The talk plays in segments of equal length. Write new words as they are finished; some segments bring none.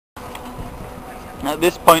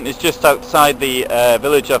This point is just outside the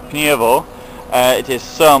village of Pniewo. It is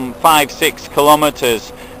some 5-6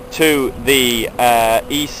 kilometers to the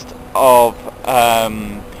east of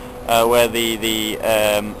where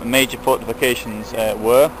the major fortifications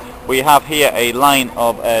were. We have here a line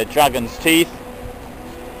of dragon's teeth,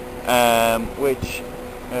 which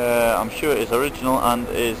I'm sure is original and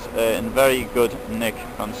is in very good nick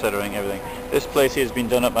considering everything. This place here has been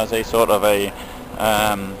done up as a sort of a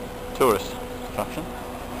tourist attraction.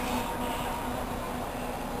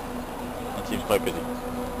 It seems quite busy.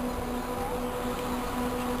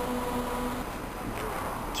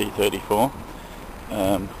 T34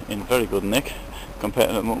 in very good nick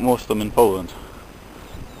compared to most of them in Poland,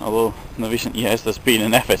 although in the recent years there's been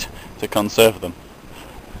an effort to conserve them.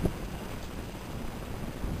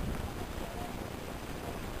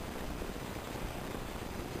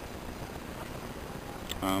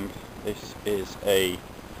 This is a,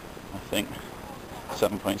 I think,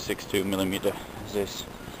 7.62mm Zis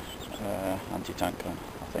anti-tanker,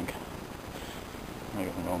 I think. I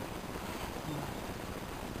got them wrong.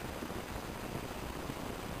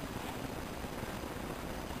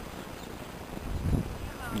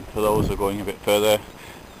 And for those who are going a bit further,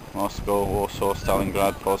 Moscow, Warsaw,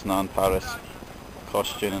 Stalingrad, Poznan, Paris,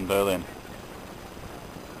 Kostin and Berlin.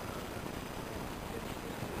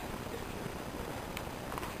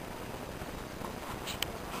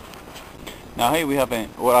 Now here we have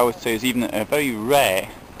what I would say is even a very rare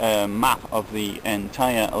map of the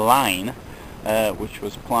entire line, which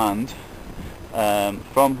was planned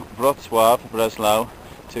from Wrocław, Breslau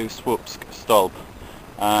to Słupsk, Stolp,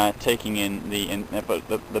 taking in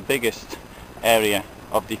the biggest area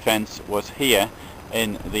of defence was here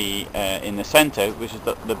in the centre, which is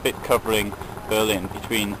the bit covering Berlin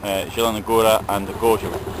between Zielona Góra and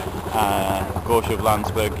Gorzów, Gorzów,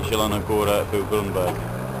 Landsberg, Zielona Góra, Grunberg.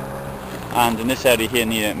 And in this area here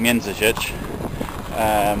near Międzyrzec,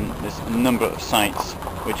 there's a number of sites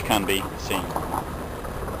which can be seen.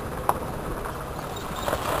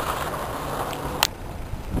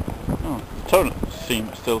 Oh, the turret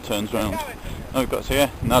still turns round. Now we've got here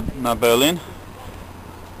now Berlin,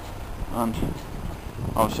 and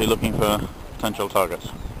obviously looking for potential targets.